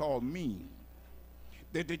what you call mean.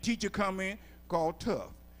 That the teacher come in called tough.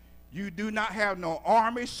 You do not have no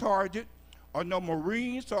Army sergeant or no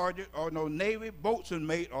Marine sergeant or no Navy boatswain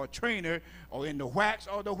mate or trainer or in the whacks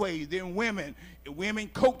or the ways. Then women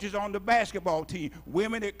coaches on the basketball team,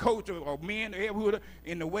 women that coach or men who are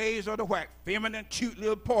in the ways of the whack, feminine cute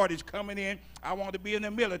little parties coming in. I want to be in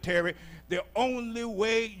the military. The only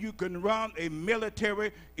way you can run a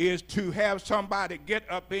military is to have somebody get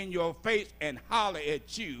up in your face and holler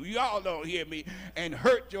at you. Y'all don't hear me, and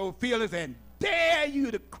hurt your feelings and dare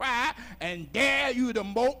you to cry and dare you to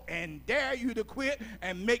mope and dare you to quit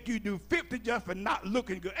and make you do 50 just for not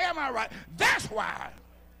looking good. Am I right? That's why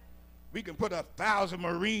we can put 1,000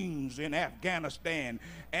 Marines in Afghanistan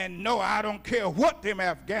and know I don't care what them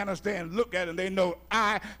Afghanistan look at, and they know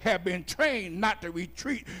I have been trained not to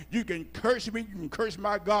retreat. You can curse me, you can curse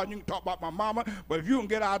my God, you can talk about my mama, but if you don't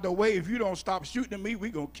get out of the way, if you don't stop shooting at me,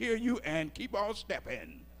 we're going to kill you and keep on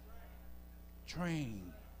stepping.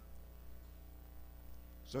 Train.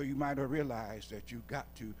 So you might have realized that you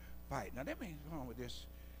got to fight. Now that means what's wrong with this,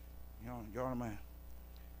 y'all mind.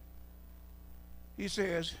 He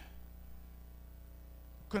says,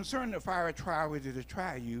 concerning the fiery trial which is to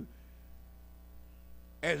try you,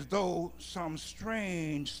 as though some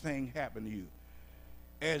strange thing happened to you.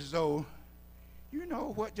 As though, you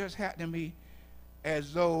know what just happened to me?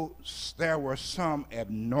 As though there were some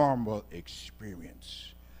abnormal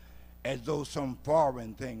experience. As though some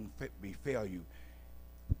foreign thing befell you.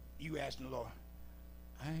 You ask the Lord,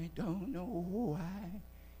 I don't know why.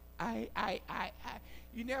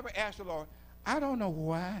 You never ask the Lord, I don't know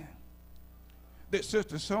why. That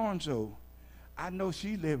sister so-and-so, I know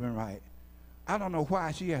she living right. I don't know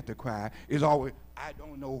why she has to cry. It's always, I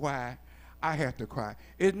don't know why I have to cry.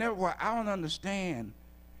 It's never why. I don't understand.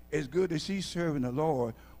 It's good that she's serving the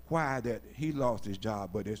Lord, why that he lost his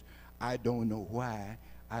job, but it's, I don't know why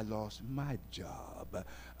I lost my job.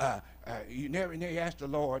 You never ask the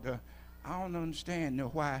Lord, I don't understand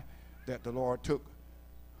why that the Lord took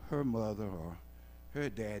her mother or her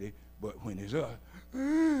daddy, but when it's us,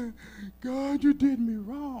 God, you did me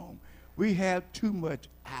wrong. We have too much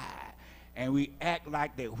I, and we act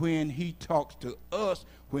like that when he talks to us,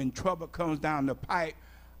 when trouble comes down the pipe,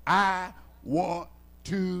 I want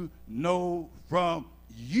to know from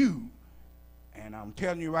you. And I'm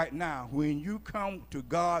telling you right now, when you come to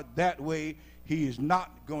God that way, he is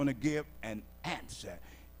not going to give an answer.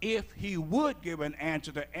 If he would give an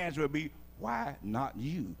answer, the answer would be, why not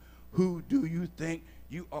you? Who do you think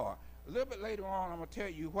you are? A little bit later on, I'm going to tell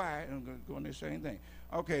you why, and I'm going to go into the same thing.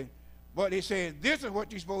 Okay, but it says, this is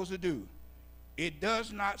what you're supposed to do. It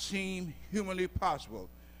does not seem humanly possible.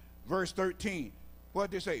 Verse 13, what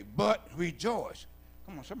did it say? But rejoice.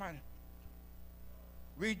 Come on, somebody.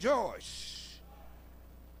 Rejoice.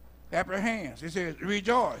 Clap your hands. It says,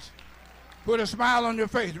 rejoice. Put a smile on your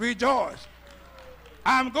face. Rejoice.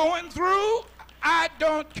 I'm going through. I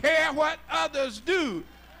don't care what others do.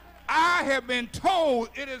 I have been told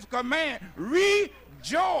it is command.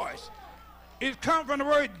 Rejoice. It comes from the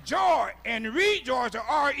word joy. And rejoice, or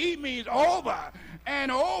R-E, means over and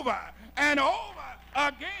over and over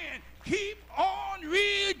again. Keep on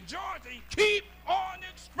rejoicing. Keep on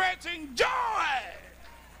expressing joy.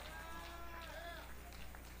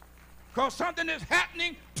 Because something is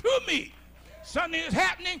happening to me. Something is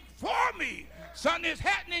happening for me. Something is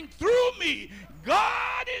happening through me.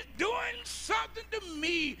 God is doing something to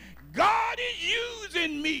me. God is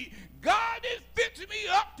using me. God is fixing me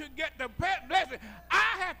up to get the blessing.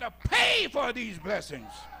 I have to pay for these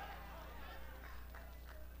blessings.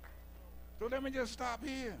 So let me just stop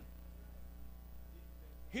here.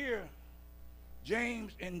 Here,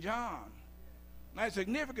 James and John. Now it's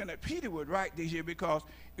significant that Peter would write these here because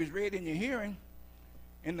it was read in your hearing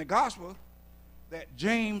in the gospel that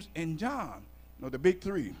James and John, the big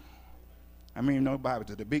three, I mean, no Bible,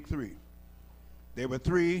 to the big three. There were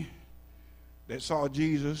three that saw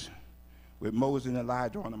Jesus with Moses and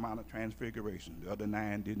Elijah on the Mount of Transfiguration. The other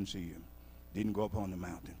 9 didn't see him, didn't go up on the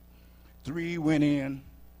mountain. 3 went in,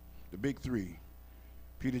 the big three,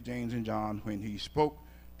 Peter, James, and John, when he spoke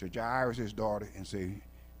to Jairus' daughter and said,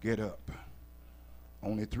 get up.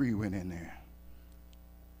 Only 3 went in there.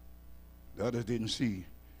 The others didn't see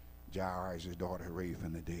Jairus' daughter raised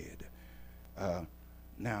from the dead.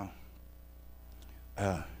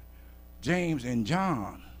 James and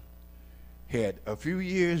John had a few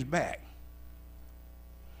years back,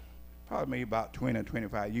 probably maybe about 20 or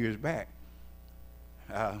 25 years back,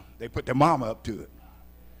 they put their mama up to it.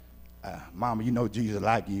 Mama, you know Jesus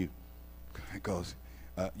like you because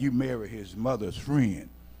you marry his mother's friend.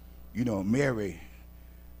 You know, Mary,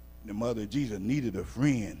 the mother of Jesus, needed a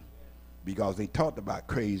friend because they talked about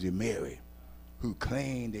crazy Mary, who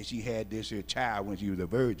claimed that she had this here child when she was a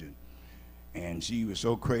virgin. And she was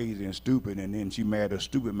so crazy and stupid, and then she married a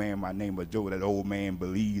stupid man by the name of Joe. That old man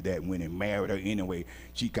believed that when he married her anyway,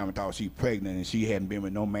 she come and thought she pregnant, and she hadn't been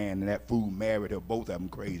with no man, and that fool married her, both of them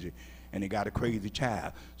crazy, and they got a crazy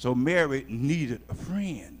child. So Mary needed a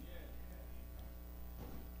friend.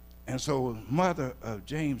 And so mother of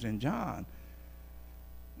James and John,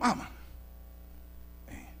 Mama,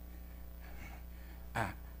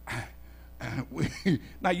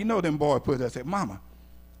 now you know them boys put us, said, Mama,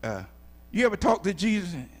 you ever talk to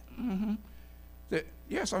Jesus? Mm-hmm. Said,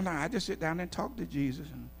 yes or no. I just sit down and talk to Jesus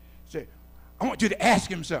and say, I want you to ask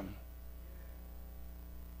him something.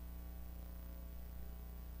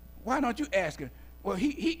 Why don't you ask him? Well,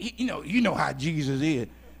 he you know how Jesus is.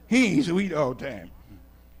 He ain't sweet all the time.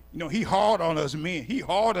 You know, he hard on us men. He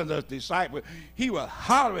hard on us disciples. He will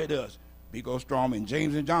holler at us. Big old strong men.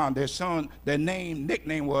 James and John, their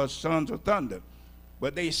nickname was Sons of Thunder.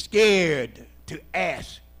 But they scared to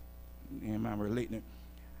ask. Am I relating it?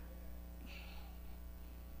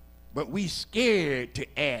 But we scared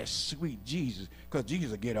to ask sweet Jesus, because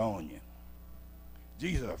Jesus will get on you.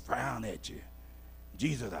 Jesus will frown at you.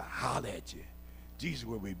 Jesus will holler at you. Jesus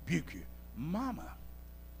will rebuke you. Mama,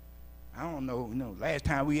 I don't know, last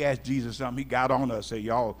time we asked Jesus something, he got on us and said,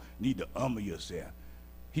 y'all need to humble yourself.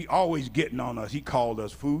 He always getting on us. He called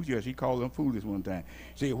us fools. Yes, he called them foolish one time.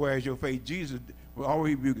 He said, where's your faith? Jesus will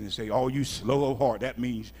always rebuke and say, oh, you slow of heart. That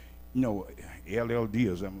means,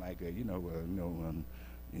 LLD or something like that.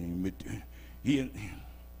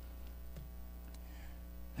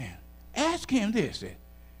 Ask him this.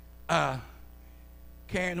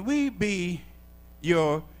 Can we be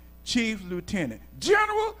your chief lieutenant?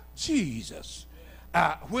 General Jesus.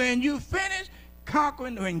 When you finish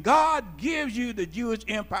conquering, when God gives you the Jewish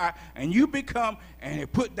empire and you become, and they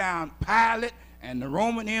put down Pilate and the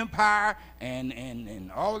Roman Empire and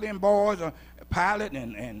all them boys, Pilate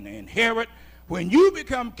and Herod, when you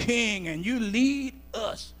become king and you lead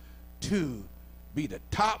us to be the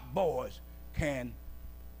top boys, can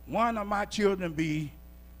one of my children be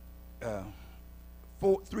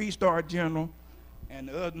 3-star general and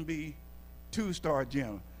the other be 2-star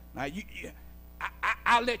general? Now,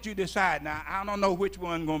 I'll let you decide. Now, I don't know which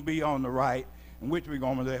one's going to be on the right and which we're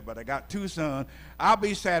going to left, but I got 2 sons. I'll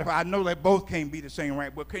be satisfied. I know that both can't be the same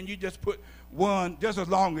rank, but can you just put one, just as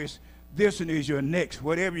long as this one is your next,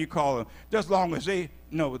 whatever you call them, just as long as they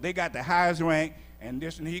got the highest rank, and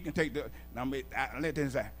this one, he can take the, I let them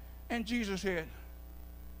say. And Jesus said,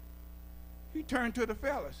 he turned to the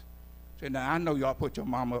fellas, said, now, I know y'all put your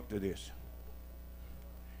mama up to this.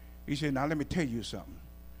 He said, now, let me tell you something.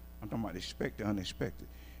 I'm talking about expected, unexpected.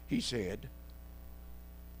 He said,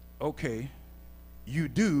 okay, you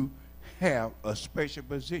do have a special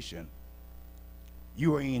position.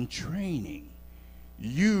 You are in training.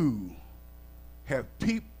 You have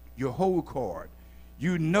peeped your whole card.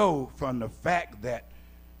 You know from the fact that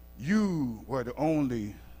you were the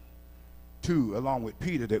only 2, along with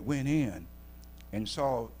Peter, that went in and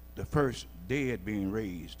saw the first dead being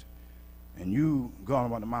raised. And you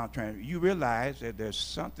gone on the Mount Transfiguration, you realize that there's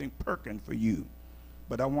something perking for you.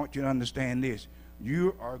 But I want you to understand this.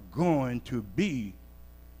 You are going to be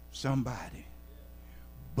somebody.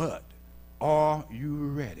 But are you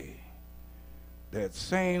ready? That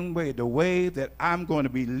same way, the way that I'm going to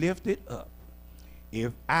be lifted up,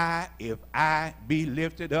 if I be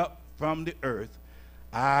lifted up from the earth,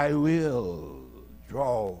 I will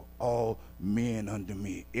draw all men unto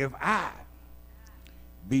me. If I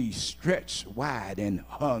be stretched wide and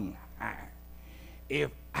hung high,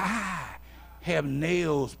 if I have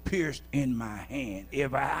nails pierced in my hand,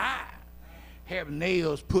 if I have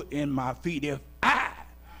nails put in my feet, if I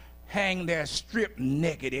hang there stripped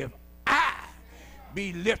naked, if I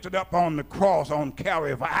be lifted up on the cross on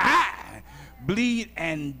Calvary, if I bleed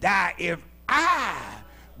and die, if I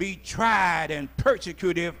be tried and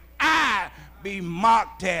persecuted, if I be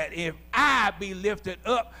mocked at, if I be lifted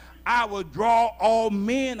up, I will draw all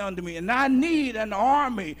men unto me. And I need an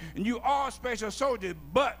army, and you are special soldiers,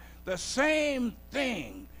 but the same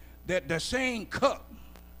thing, that the same cup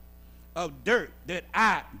of dirt that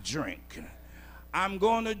I drink, I'm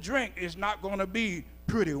going to drink. It's not going to be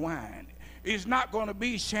pretty wine. It's not going to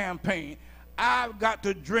be champagne. I've got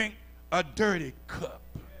to drink a dirty cup.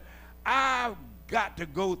 I've got to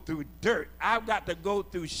go through dirt. I've got to go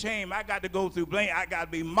through shame. I got to go through blame. I got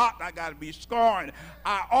to be mocked. I got to be scorned.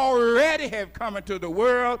 I already have come into the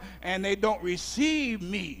world, and they don't receive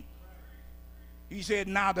me. He said,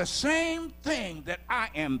 now the same thing that I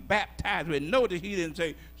am baptized with. Notice he didn't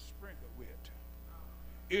say sprinkle with.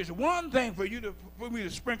 It's one thing for me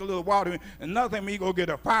to sprinkle a little water in, another thing for me to go get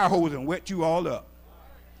a fire hose and wet you all up.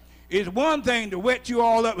 It's one thing to wet you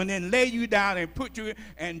all up and then lay you down and put you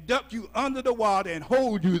and duck you under the water and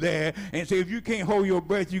hold you there and say, if you can't hold your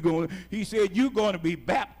breath, he said, you're going to be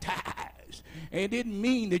baptized. And it didn't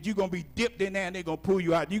mean that you're going to be dipped in there and they're going to pull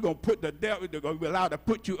you out. You're going to put the devil, they're going to be allowed to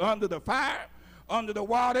put you under the fire, under the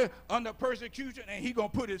water, under persecution, and he's going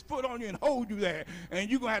to put his foot on you and hold you there. And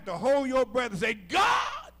you're going to have to hold your breath and say,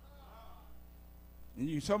 God.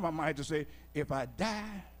 And somebody might have to say, if I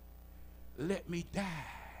die, let me die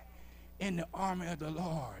in the army of the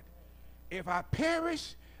Lord. If I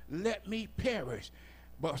perish, let me perish.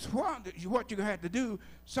 But what you're going to have to do,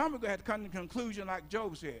 some are going to have to come to the conclusion like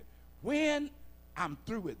Job said, when I'm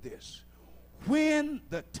through with this, when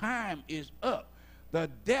the time is up, the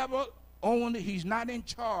devil only, he's not in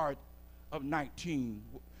charge of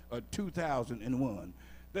 2001.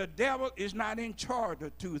 The devil is not in charge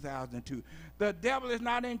of 2002. The devil is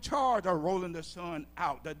not in charge of rolling the sun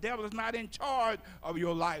out. The devil is not in charge of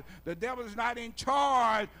your life. The devil is not in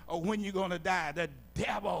charge of when you're going to die. The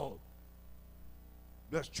devil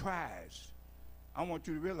just tries. I want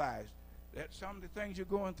you to realize that some of the things you're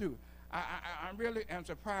going through, I really am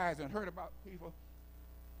surprised and heard about people.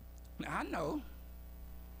 Now, I know,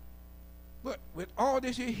 but with all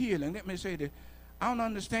this here healing, let me say that I don't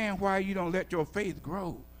understand why you don't let your faith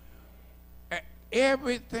grow.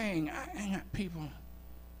 Everything, I got people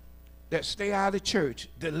that stay out of church,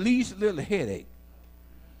 the least little headache,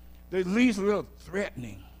 the least little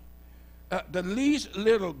threatening, the least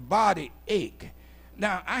little body ache.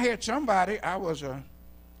 Now, I had somebody, the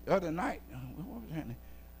other night, what was happening?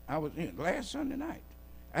 I was in last Sunday night.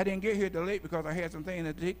 I didn't get here till late because I had some things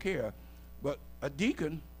to take care of. But a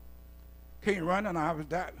deacon came running. I was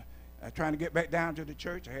trying to get back down to the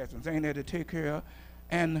church. I had some things there to take care of.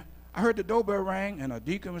 And I heard the doorbell ring, and a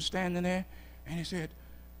deacon was standing there. And he said,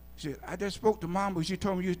 I just spoke to Mom, but she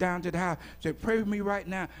told me you was down to the house. He said, pray with me right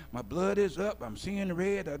now. My blood is up. I'm seeing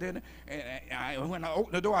red. And when I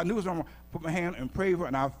opened the door, I knew I was going to put my hand and pray for it,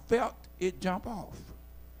 and I felt it jump off.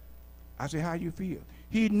 I said, how you feel?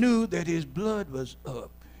 He knew that his blood was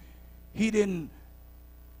up. He didn't,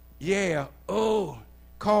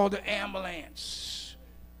 call the ambulance.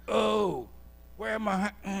 Where am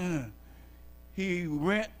I? He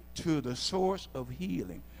went to the source of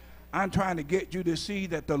healing. I'm trying to get you to see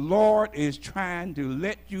that the Lord is trying to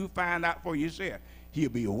let you find out for yourself. He'll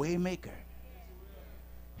be a way maker.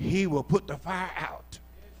 He will put the fire out.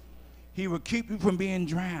 He will keep you from being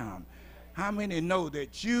drowned. How many know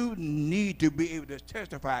that you need to be able to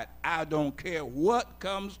testify, I don't care what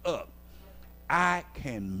comes up, I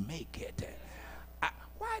can make it.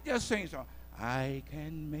 Why just sing song? I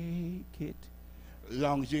can make it. As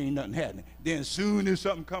long as you ain't nothing happening. Then soon as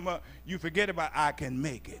something come up, you forget about I can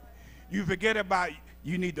make it. You forget about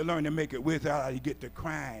you need to learn to make it without you get to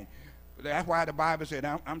crying. That's why the Bible said,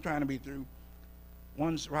 I'm trying to be through.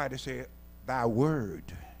 One writer said, thy word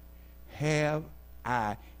have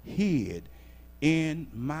I hid in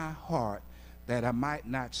my heart that I might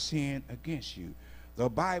not sin against you. The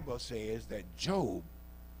Bible says that Job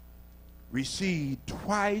received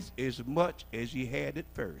twice as much as he had at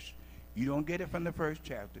first. You don't get it from the first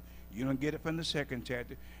chapter. You don't get it from the second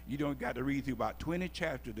chapter. You don't got to read through about 20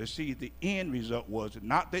 chapters to see the end result was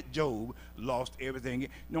not that Job lost everything. You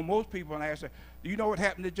know, most people ask, do you know what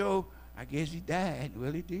happened to Job? I guess he died.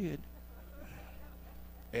 Well, he did.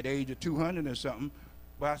 At the age of 200 or something.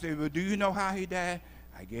 But I said, well, do you know how he died?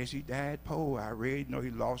 I guess he died poor. I read, he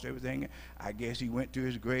lost everything. I guess he went to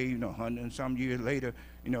his grave, 100 and some years later,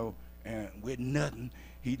 and with nothing.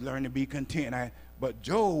 He learned to be content. But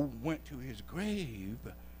Job went to his grave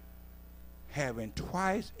having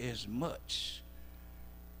twice as much.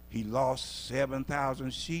 He lost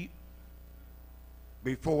 7,000 sheep.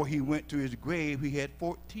 Before he went to his grave, he had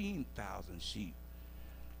 14,000 sheep.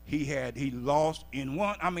 he lost in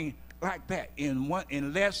one, I mean, like that, in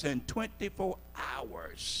less than 24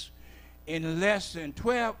 hours. In less than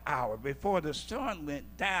 12 hours before the sun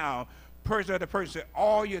went down, person after person said,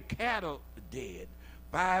 all your cattle dead.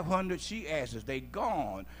 500 she asses, they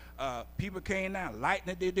gone. People came down,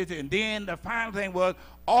 lightning did this, and then the final thing was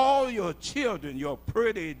all your children, your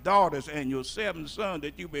pretty daughters and your 7 sons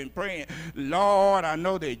that you've been praying, Lord, I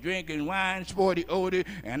know they drinking wine, sporty odor,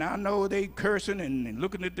 and I know they cursing and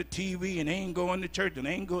looking at the TV and they ain't going to church and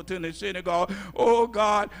they ain't going to the synagogue. Oh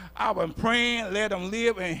God, I've been praying, let them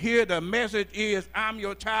live, and here the message is, I'm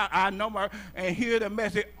your child, I know my, and here the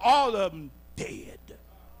message, all of them dead.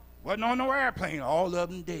 Wasn't on no airplane, all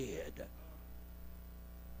of them dead.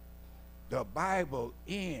 The Bible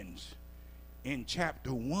ends in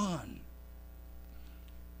chapter 1.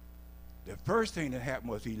 The first thing that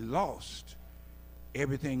happened was he lost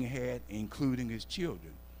everything he had, including his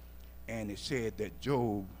children. And it said that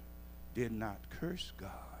Job did not curse God.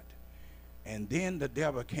 And then the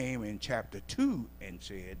devil came in chapter 2 and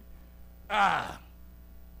said,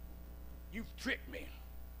 you've tricked me.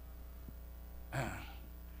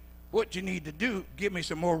 What you need to do, give me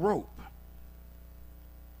some more rope.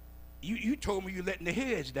 You told me you're letting the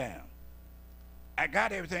heads down. I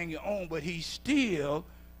got everything you own, but he still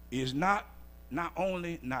is not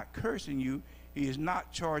only not cursing you, he is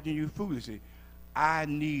not charging you foolishly. I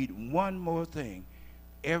need one more thing.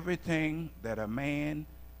 Everything that a man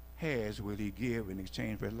has will he give in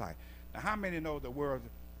exchange for his life. Now, how many know that the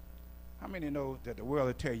world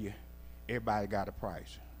will tell you everybody got a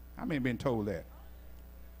price? How many been told that?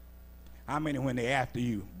 How many, when they after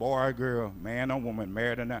you, boy or girl, man or woman,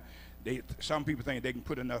 married or not, some people think they can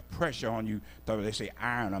put enough pressure on you so they say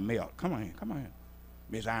iron or melt. Come on here.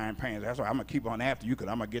 Miss Iron Pants. That's why I'm going to keep on after you because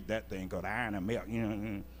I'm going to get that thing called iron or melt. You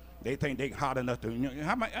know, they think they hot enough to,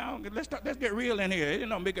 let's get real in here. It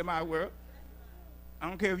don't make it my world. I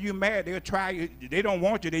don't care if you're mad, they'll try you. They don't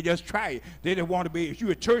want you, they just try you. They just want to be, if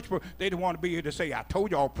you're a church, they just want to be here to say, I told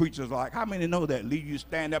y'all preachers like, how many know that? Leave you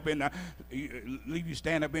stand up in the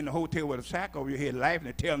hotel with a sack over your head laughing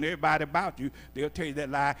and telling everybody about you. They'll tell you that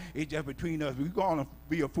lie. It's just between us. We're going to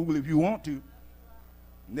be a fool if you want to.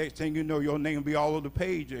 Next thing you know, your name will be all over the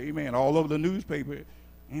page, amen, all over the newspaper,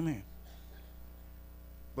 amen.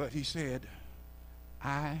 But he said,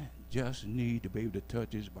 I just need to be able to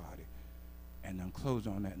touch his body. And I'm close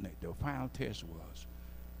on that night. The final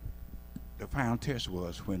test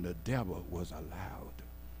was when the devil was allowed.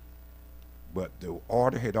 But the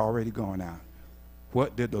order had already gone out.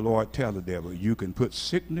 What did the Lord tell the devil? You can put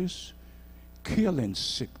sickness, killing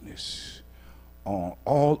sickness, on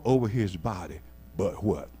all over his body. But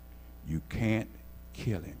what? You can't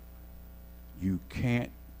kill him. You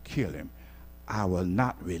can't kill him. I will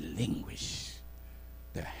not relinquish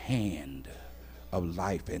the hand of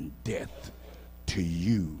life and death to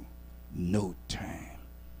you no time.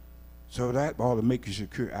 So that ought to make you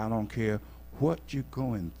secure. I don't care what you're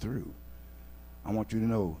going through. I want you to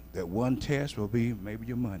know that one test will be maybe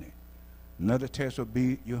your money. Another test will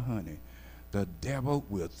be your honey. The devil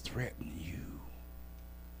will threaten you.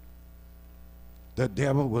 The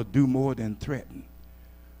devil will do more than threaten.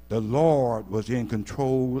 The Lord was in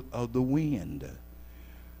control of the wind.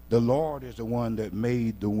 The Lord is the one that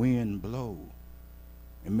made the wind blow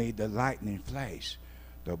and made the lightning flash.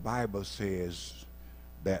 The Bible says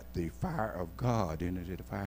that the fire of God, and is it the fire